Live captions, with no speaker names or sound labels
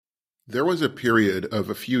There was a period of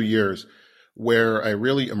a few years where I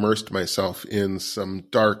really immersed myself in some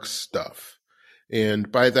dark stuff.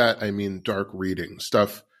 And by that, I mean dark reading,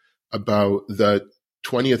 stuff about the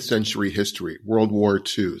 20th century history, World War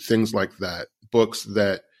II, things like that, books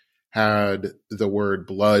that had the word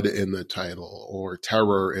blood in the title or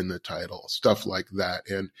terror in the title, stuff like that.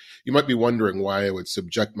 And you might be wondering why I would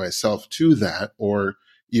subject myself to that or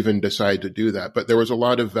even decide to do that. But there was a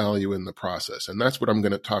lot of value in the process. And that's what I'm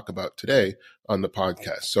going to talk about today on the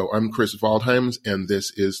podcast. So I'm Chris Waldheims, and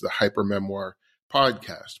this is the Hypermemoir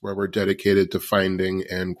podcast, where we're dedicated to finding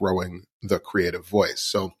and growing the creative voice.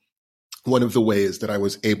 So one of the ways that I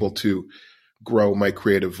was able to grow my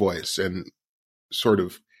creative voice and sort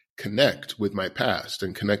of connect with my past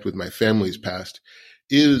and connect with my family's past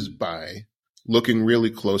is by looking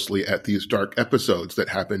really closely at these dark episodes that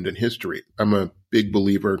happened in history. I'm a big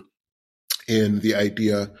believer in the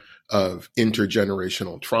idea of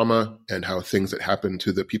intergenerational trauma and how things that happened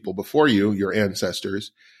to the people before you, your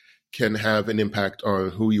ancestors, can have an impact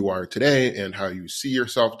on who you are today and how you see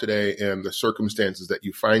yourself today and the circumstances that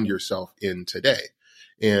you find yourself in today.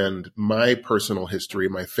 And my personal history,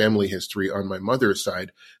 my family history on my mother's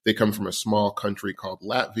side, they come from a small country called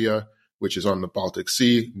Latvia, which is on the Baltic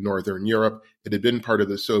Sea, Northern Europe. It had been part of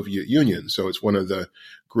the Soviet Union. So it's one of the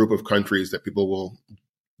group of countries that people will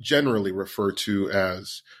generally refer to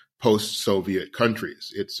as post-Soviet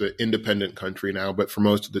countries. It's an independent country now, but for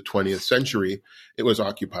most of the 20th century, it was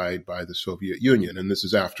occupied by the Soviet Union. And this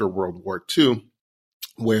is after World War II,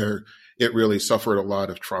 where it really suffered a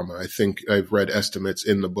lot of trauma. I think I've read estimates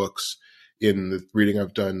in the books, in the reading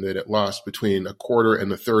I've done, that it lost between a quarter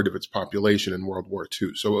and a third of its population in World War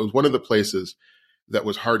II. So it was one of the places that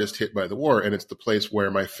was hardest hit by the war, and it's the place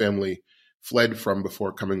where my family fled from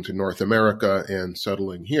before coming to North America and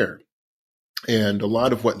settling here. And a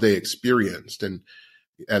lot of what they experienced, and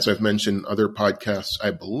as I've mentioned in other podcasts,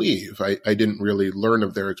 I believe I didn't really learn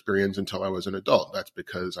of their experience until I was an adult. That's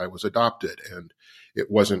because I was adopted, and it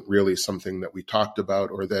wasn't really something that we talked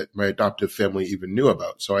about or that my adoptive family even knew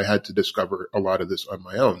about. So I had to discover a lot of this on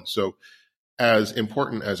my own. So as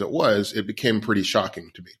important as it was, it became pretty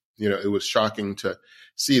shocking to me. You know, it was shocking to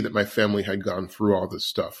see that my family had gone through all this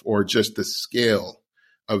stuff, or just the scale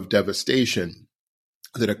of devastation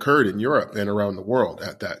that occurred in Europe and around the world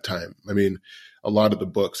at that time. I mean, a lot of the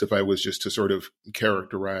books, if I was just to sort of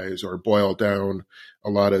characterize or boil down a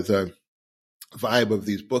lot of the vibe of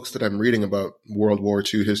these books that I'm reading about World War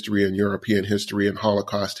II history and European history and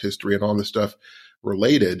Holocaust history and all this stuff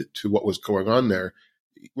related to what was going on there,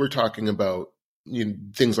 we're talking about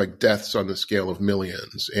things like deaths on the scale of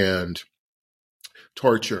millions and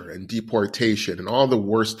torture and deportation and all the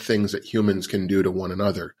worst things that humans can do to one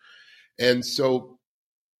another. And so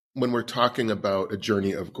when we're talking about a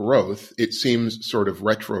journey of growth, it seems sort of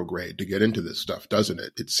retrograde to get into this stuff, doesn't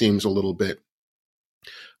it? It seems a little bit,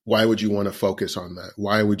 why would you want to focus on that?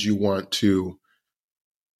 Why would you want to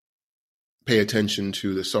pay attention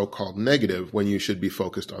to the so-called negative when you should be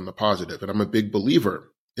focused on the positive? And I'm a big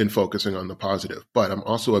believer in focusing on the positive, but I'm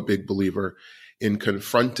also a big believer in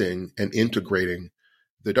confronting and integrating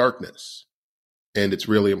the darkness. And it's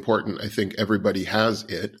really important. I think everybody has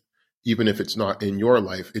it. Even if it's not in your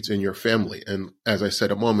life, it's in your family. And as I said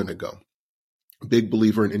a moment ago, big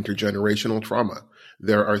believer in intergenerational trauma.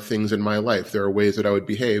 There are things in my life, there are ways that I would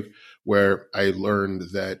behave where I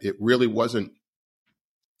learned that it really wasn't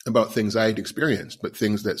about things I had experienced, but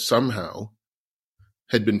things that somehow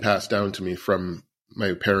had been passed down to me from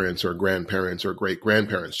my parents or grandparents or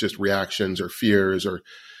great-grandparents, just reactions or fears or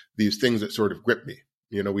these things that sort of grip me.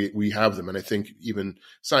 You know, we have them. And I think even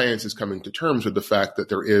science is coming to terms with the fact that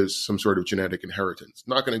there is some sort of genetic inheritance.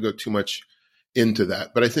 Not going to go too much into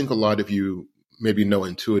that, but I think a lot of you maybe know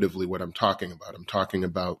intuitively what I'm talking about. I'm talking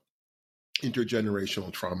about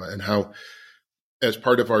intergenerational trauma and how, as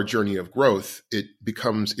part of our journey of growth, it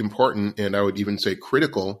becomes important, and I would even say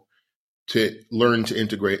critical, to learn to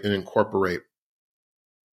integrate and incorporate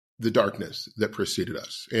the darkness that preceded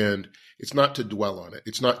us. And it's not to dwell on it.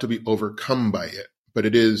 It's not to be overcome by it. But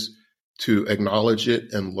it is to acknowledge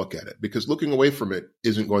it and look at it, because looking away from it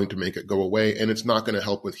isn't going to make it go away, and it's not going to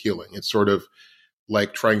help with healing. It's sort of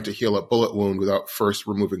like trying to heal a bullet wound without first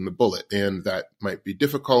removing the bullet. And that might be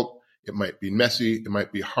difficult. It might be messy. It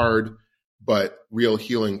might be hard, but real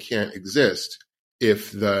healing can't exist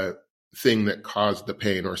if the thing that caused the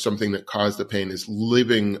pain or something that caused the pain is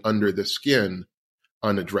living under the skin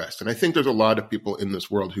unaddressed. And I think there's a lot of people in this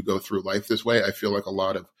world who go through life this way. I feel like a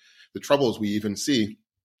lot of the troubles we even see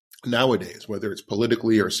nowadays, whether it's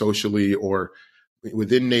politically or socially or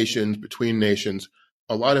within nations, between nations,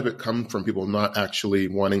 a lot of it comes from people not actually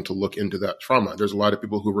wanting to look into that trauma. There's a lot of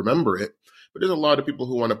people who remember it, but there's a lot of people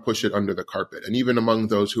who want to push it under the carpet. And even among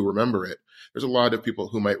those who remember it, there's a lot of people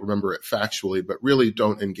who might remember it factually, but really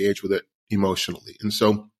don't engage with it emotionally. And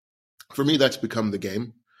so for me, that's become the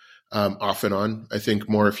game, off and on. I think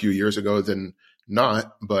more a few years ago than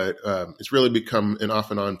not, but it's really become an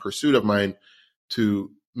off and on pursuit of mine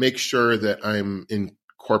to make sure that I'm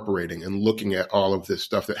incorporating and looking at all of this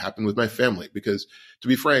stuff that happened with my family. Because to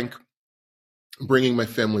be frank, bringing my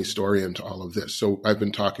family story into all of this. So I've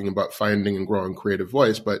been talking about finding and growing creative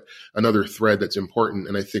voice, but another thread that's important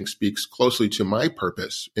and I think speaks closely to my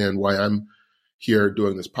purpose and why I'm here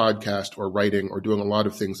doing this podcast or writing or doing a lot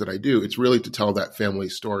of things that I do, it's really to tell that family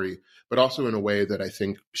story, but also in a way that I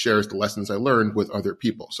think shares the lessons I learned with other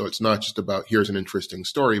people. So it's not just about here's an interesting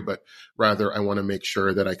story, but rather I want to make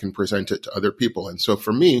sure that I can present it to other people. And so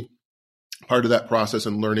for me, part of that process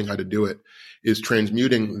and learning how to do it is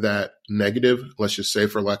transmuting that negative, let's just say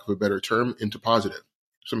for lack of a better term, into positive,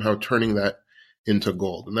 somehow turning that into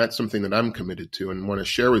gold. And that's something that I'm committed to and want to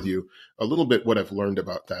share with you a little bit what I've learned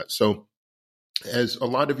about that. So as a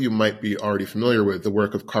lot of you might be already familiar with the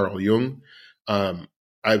work of Carl Jung,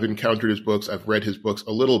 I've encountered his books, I've read his books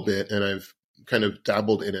a little bit, and I've kind of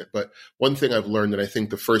dabbled in it. But one thing I've learned, and I think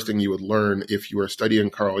the first thing you would learn if you were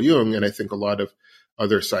studying Carl Jung, and I think a lot of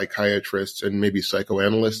other psychiatrists and maybe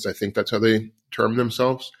psychoanalysts, I think that's how they term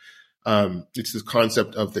themselves, it's this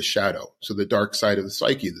concept of the shadow. So the dark side of the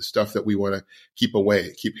psyche, the stuff that we want to keep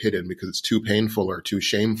away, keep hidden because it's too painful or too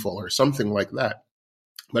shameful or something like that.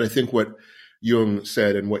 But I think what Jung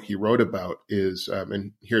said and what he wrote about is,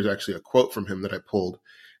 and here's actually a quote from him that I pulled.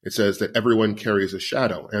 It says that everyone carries a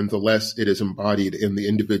shadow, and the less it is embodied in the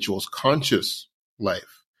individual's conscious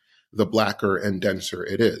life, the blacker and denser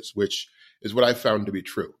it is, which is what I found to be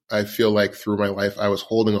true. I feel like through my life, I was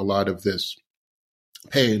holding a lot of this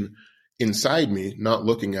pain inside me, not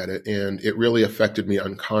looking at it, and it really affected me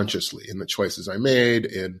unconsciously in the choices I made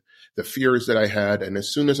and the fears that I had. And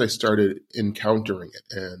as soon as I started encountering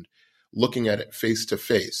it and looking at it face to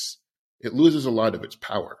face, it loses a lot of its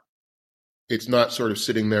power. It's not sort of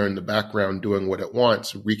sitting there in the background doing what it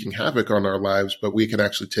wants, wreaking havoc on our lives, but we can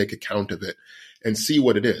actually take account of it and see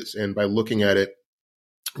what it is. And by looking at it,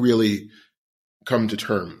 really come to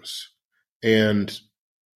terms. And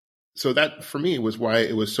so that for me was why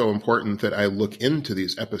it was so important that I look into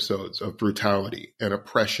these episodes of brutality and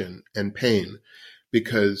oppression and pain,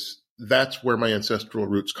 because that's where my ancestral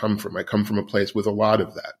roots come from. I come from a place with a lot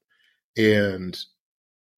of that. And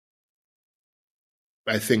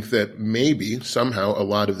I think that maybe somehow a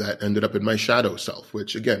lot of that ended up in my shadow self,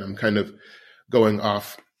 which again, I'm kind of going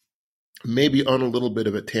off maybe on a little bit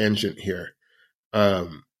of a tangent here.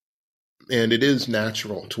 And it is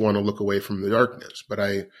natural to want to look away from the darkness, but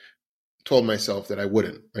I told myself that I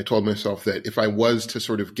wouldn't. I told myself that if I was to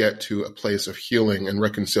sort of get to a place of healing and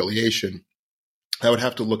reconciliation, I would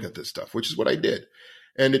have to look at this stuff, which is what I did.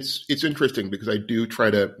 And it's interesting because I do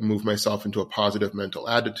try to move myself into a positive mental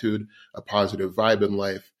attitude, a positive vibe in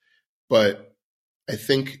life. But I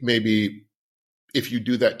think maybe if you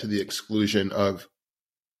do that to the exclusion of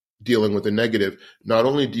dealing with the negative, not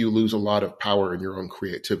only do you lose a lot of power in your own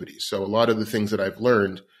creativity. So a lot of the things that I've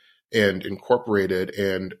learned and incorporated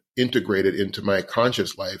and integrated into my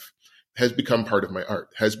conscious life has become part of my art,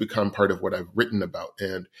 has become part of what I've written about.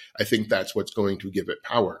 And I think that's what's going to give it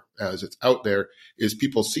power as it's out there, is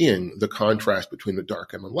people seeing the contrast between the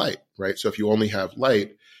dark and the light, right? So if you only have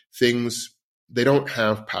light, things, they don't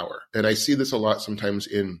have power. And I see this a lot sometimes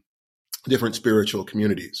in different spiritual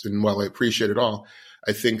communities. And while I appreciate it all,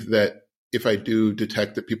 I think that if I do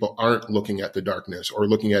detect that people aren't looking at the darkness or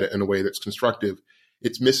looking at it in a way that's constructive,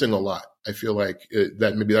 it's missing a lot. I feel like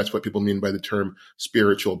that maybe that's what people mean by the term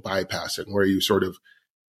spiritual bypassing, where you sort of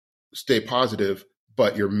stay positive,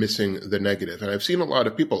 but you're missing the negative. And I've seen a lot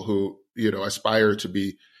of people who, aspire to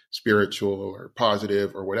be spiritual or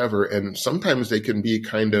positive or whatever. And sometimes they can be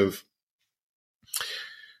kind of,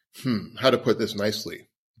 how to put this nicely,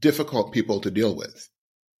 difficult people to deal with.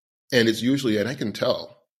 And it's usually, and I can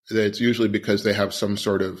tell that it's usually because they have some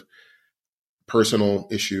sort of personal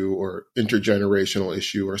issue or intergenerational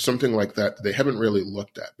issue or something like that they haven't really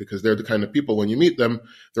looked at, because they're the kind of people, when you meet them,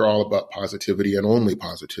 they're all about positivity and only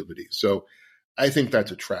positivity. So I think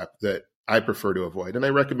that's a trap that I prefer to avoid. And I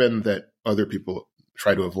recommend that other people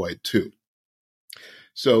try to avoid too.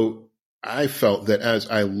 So I felt that as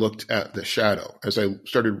I looked at the shadow, as I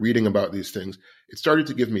started reading about these things, it started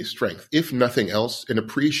to give me strength, if nothing else, an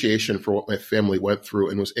appreciation for what my family went through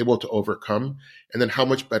and was able to overcome, and then how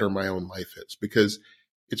much better my own life is. Because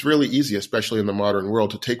it's really easy, especially in the modern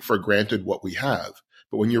world, to take for granted what we have.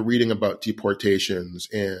 But when you're reading about deportations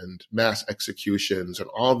and mass executions and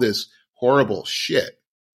all this horrible shit,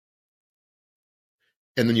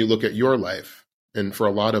 and then you look at your life, and for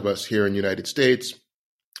a lot of us here in the United States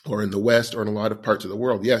or in the West or in a lot of parts of the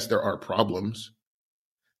world, yes, there are problems,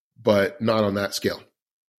 but not on that scale,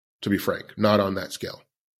 to be frank, not on that scale.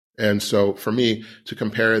 And so for me to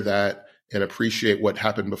compare that and appreciate what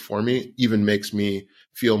happened before me even makes me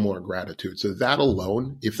feel more gratitude. So that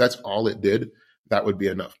alone, if that's all it did, that would be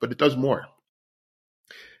enough. But it does more.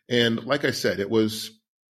 And like I said, it was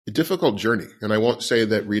a difficult journey. And I won't say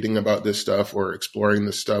that reading about this stuff or exploring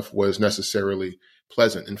this stuff was necessarily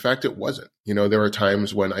pleasant. In fact, it wasn't. There were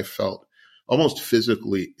times when I felt almost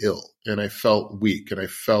physically ill, and I felt weak, and I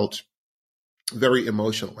felt very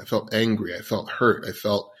emotional. I felt angry. I felt hurt. I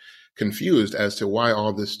felt confused as to why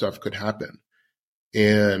all this stuff could happen.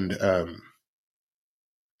 And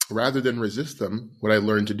rather than resist them, what I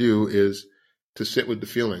learned to do is to sit with the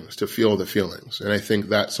feelings, to feel the feelings. And I think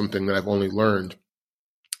that's something that I've only learned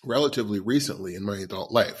relatively recently in my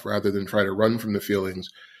adult life, rather than try to run from the feelings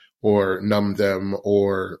or numb them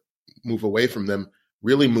or move away from them,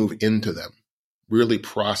 really move into them, really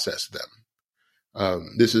process them.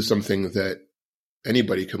 This is something that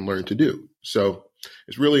anybody can learn to do. So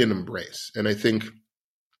it's really an embrace. And I think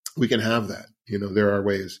we can have that. There are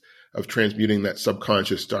ways of transmuting that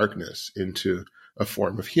subconscious darkness into a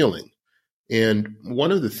form of healing. And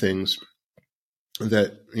one of the things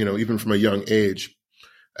that, even from a young age,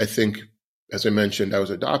 I think, as I mentioned, I was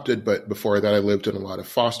adopted, but before that I lived in a lot of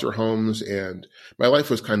foster homes, and my life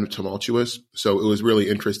was kind of tumultuous. So it was really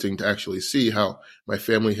interesting to actually see how my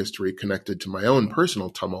family history connected to my own personal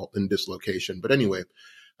tumult and dislocation. But anyway,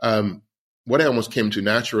 what I almost came to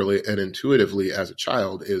naturally and intuitively as a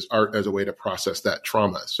child is art as a way to process that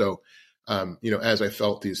trauma. So, as I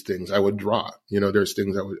felt these things, I would draw. There's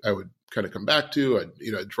things I would kind of come back to.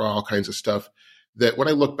 I'd draw all kinds of stuff that when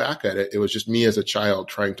I look back at it, it was just me as a child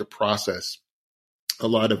trying to process a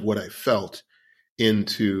lot of what I felt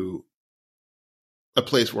into a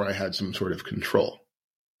place where I had some sort of control.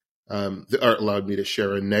 The art allowed me to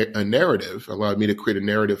share a narrative, allowed me to create a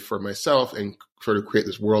narrative for myself and sort of create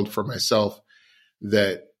this world for myself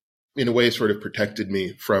that in a way sort of protected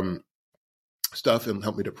me from stuff and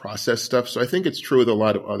helped me to process stuff. So I think it's true with a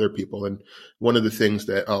lot of other people. And one of the things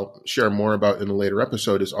that I'll share more about in a later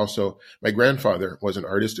episode is also my grandfather was an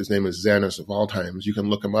artist. His name is Xanas Valtimes. You can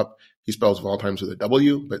look him up. He spells Valtimes with a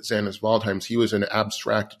W, but Xanas Valtimes, he was an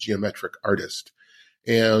abstract geometric artist.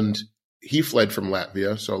 And he fled from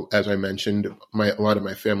Latvia. So as I mentioned, a lot of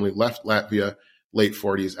my family left Latvia late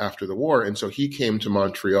 40s after the war. And so he came to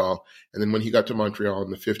Montreal. And then when he got to Montreal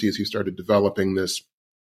in the 50s, he started developing this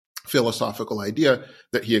philosophical idea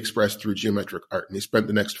that he expressed through geometric art. And he spent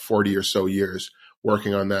the next 40 or so years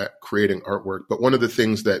working on that, creating artwork. But one of the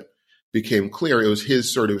things that became clear, it was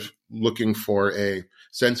his sort of looking for a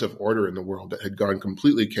sense of order in the world that had gone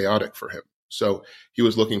completely chaotic for him. So he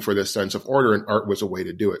was looking for this sense of order, and art was a way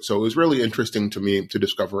to do it. So it was really interesting to me to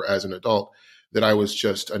discover as an adult that I was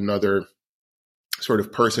just another sort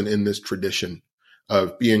of person in this tradition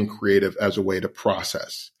of being creative as a way to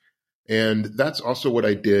process. And that's also what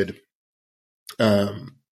I did.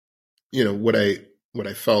 What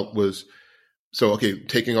I felt was, so, okay,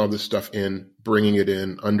 taking all this stuff in, bringing it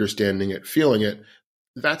in, understanding it, feeling it,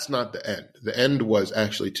 that's not the end. The end was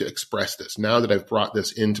actually to express this. Now that I've brought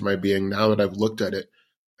this into my being, now that I've looked at it,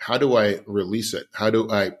 how do I release it? How do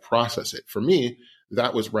I process it? For me,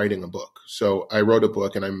 that was writing a book. So I wrote a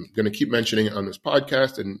book, and I'm going to keep mentioning it on this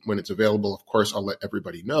podcast. And when it's available, of course, I'll let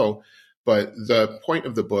everybody know. But the point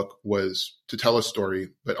of the book was to tell a story,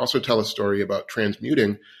 but also tell a story about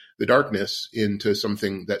transmuting the darkness into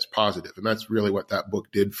something that's positive. And that's really what that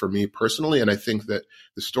book did for me personally. And I think that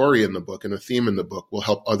the story in the book and the theme in the book will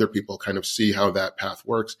help other people kind of see how that path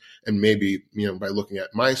works. And maybe, by looking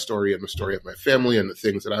at my story and the story of my family and the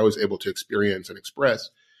things that I was able to experience and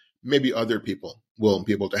express, maybe other people will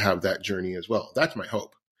be able to have that journey as well. That's my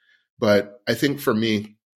hope. But I think for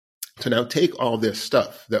me, to now take all this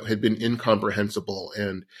stuff that had been incomprehensible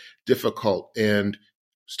and difficult and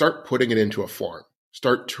start putting it into a form,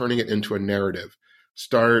 start turning it into a narrative,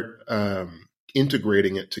 start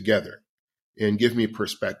integrating it together and give me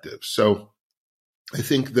perspective. So I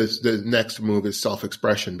think the next move is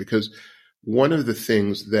self-expression, because one of the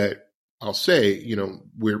things that I'll say,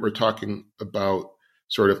 we're talking about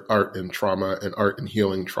sort of art and trauma and art and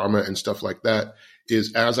healing trauma and stuff like that,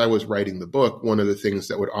 is as I was writing the book, one of the things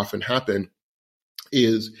that would often happen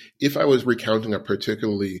is if I was recounting a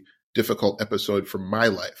particularly difficult episode from my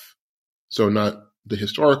life, so not the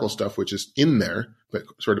historical stuff, which is in there, but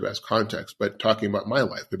sort of as context, but talking about my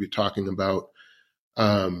life, maybe talking about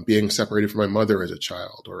being separated from my mother as a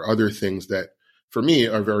child, or other things that for me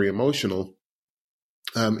are very emotional,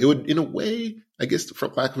 it would, in a way, I guess, for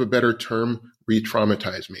lack of a better term,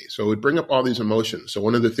 re-traumatize me. So it would bring up all these emotions. So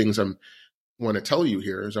one of the things I want to tell you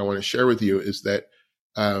here is I want to share with you is that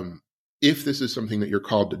if this is something that you're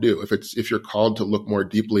called to do, if you're called to look more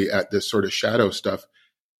deeply at this sort of shadow stuff,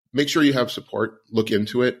 make sure you have support, look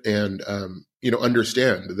into it, and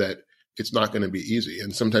understand that it's not going to be easy.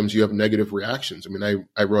 And sometimes you have negative reactions. I mean,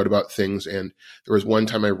 I wrote about things, and there was one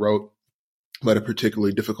time I wrote about a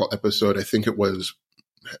particularly difficult episode. I think it was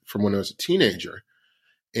from when I was a teenager,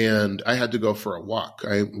 and I had to go for a walk.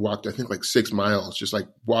 I walked, I think, like 6 miles, just like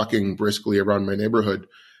walking briskly around my neighborhood.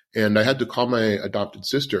 And I had to call my adopted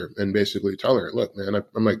sister and basically tell her, look, man,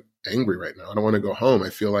 I'm like angry right now. I don't want to go home. I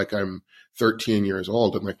feel like I'm 13 years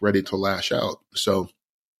old and like ready to lash out. So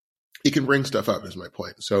it can bring stuff up, is my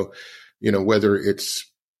point. So, whether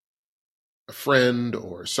it's a friend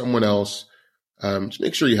or someone else, just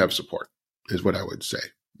make sure you have support is what I would say.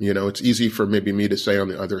 It's easy for maybe me to say on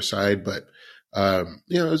the other side, but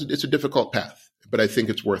it's a difficult path, but I think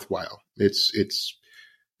it's worthwhile. It's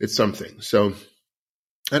something. So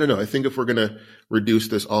I don't know. I think if we're going to reduce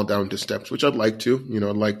this all down to steps, which I'd like to,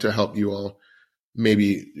 I'd like to help you all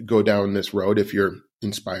maybe go down this road if you're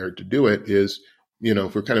inspired to do it, is,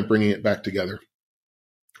 if we're kind of bringing it back together.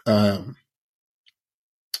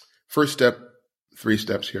 First step, 3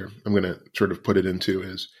 steps here, I'm going to sort of put it into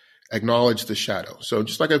is acknowledge the shadow. So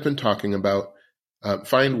just like I've been talking about,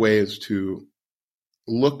 find ways to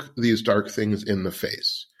look these dark things in the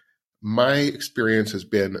face. My experience has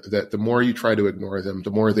been that the more you try to ignore them, the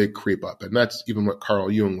more they creep up. And that's even what Carl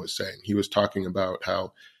Jung was saying. He was talking about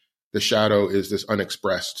how the shadow is this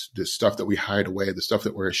unexpressed, this stuff that we hide away, the stuff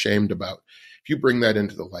that we're ashamed about. If you bring that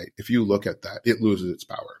into the light, if you look at that, it loses its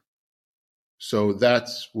power. So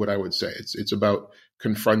that's what I would say. It's about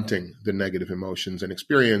confronting the negative emotions and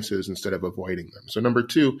experiences instead of avoiding them. So number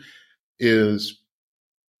 2 is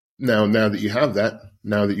now that you have that,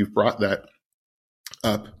 now that you've brought that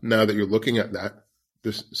up, now that you're looking at that,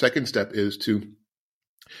 the second step is to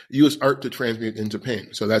use art to transmute into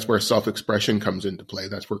pain. So that's where self-expression comes into play.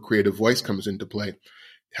 That's where creative voice comes into play.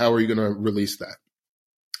 How are you going to release that?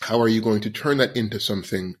 How are you going to turn that into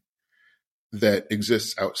something that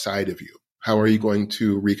exists outside of you? How are you going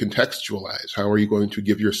to recontextualize? How are you going to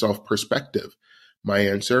give yourself perspective? My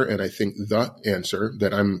answer, and I think the answer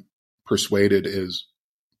that I'm persuaded is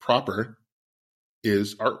proper,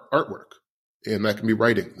 is artwork. And that can be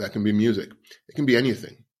writing. That can be music. It can be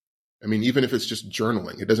anything. I mean, even if it's just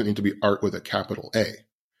journaling, it doesn't need to be art with a capital A.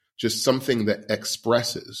 Just something that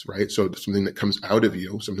expresses, right? So something that comes out of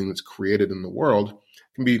you, something that's created in the world.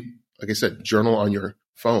 It can be, like I said, journal on your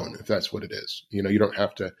phone, if that's what it is. You don't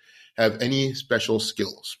have to have any special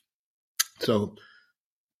skills. So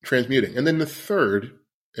transmuting. And then the third,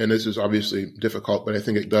 and this is obviously difficult, but I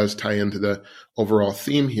think it does tie into the overall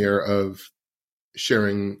theme here of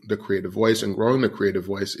sharing the creative voice and growing the creative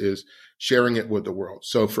voice, is sharing it with the world.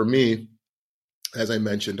 So for me, as I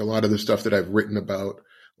mentioned, a lot of the stuff that I've written about,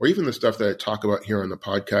 or even the stuff that I talk about here on the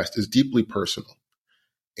podcast, is deeply personal.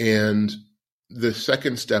 And the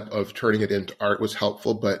second step of turning it into art was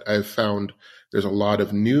helpful, but I've found there's a lot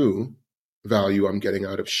of new value I'm getting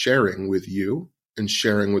out of sharing with you and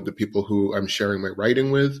sharing with the people who I'm sharing my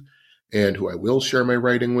writing with and who I will share my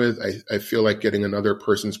writing with. I feel like getting another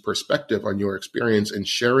person's perspective on your experience and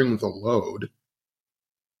sharing the load,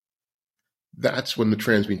 that's when the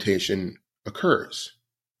transmutation occurs.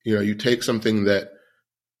 You take something that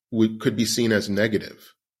could be seen as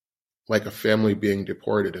negative, like a family being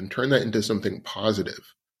deported, and turn that into something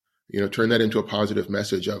positive. Turn that into a positive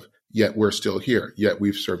message of, yet we're still here, yet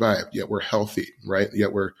we've survived, yet we're healthy, right?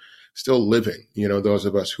 Yet we're still living, those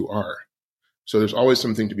of us who are. So there's always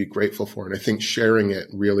something to be grateful for. And I think sharing it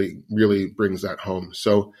really, really brings that home.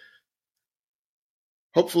 So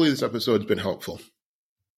hopefully this episode's been helpful.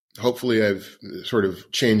 Hopefully I've sort of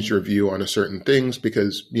changed your view on a certain things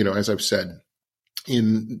because, as I've said,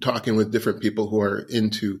 in talking with different people who are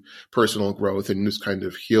into personal growth and this kind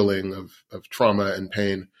of healing of trauma and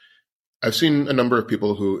pain, I've seen a number of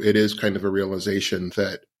people who it is kind of a realization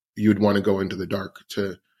that you'd want to go into the dark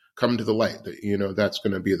to come to the light, that, that's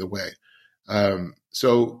going to be the way.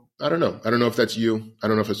 So I don't know. I don't know if that's you. I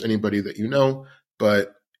don't know if it's anybody that you know,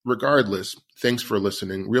 but regardless, thanks for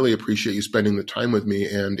listening. Really appreciate you spending the time with me.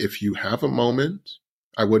 And if you have a moment,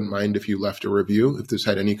 I wouldn't mind if you left a review, if this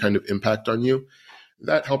had any kind of impact on you.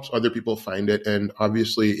 That helps other people find it. And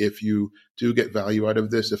obviously, if you do get value out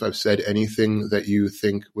of this, if I've said anything that you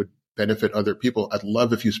think would benefit other people, I'd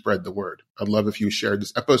love if you spread the word. I'd love if you shared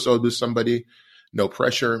this episode with somebody. No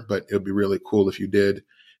pressure, but it would be really cool if you did.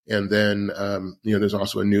 And then, there's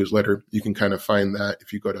also a newsletter. You can kind of find that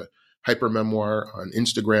if you go to Hypermemoir on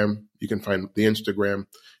Instagram. You can find the Instagram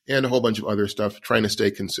and a whole bunch of other stuff, trying to stay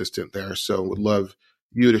consistent there. So would love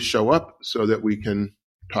you to show up so that we can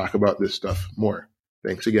talk about this stuff more.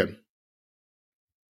 Thanks again.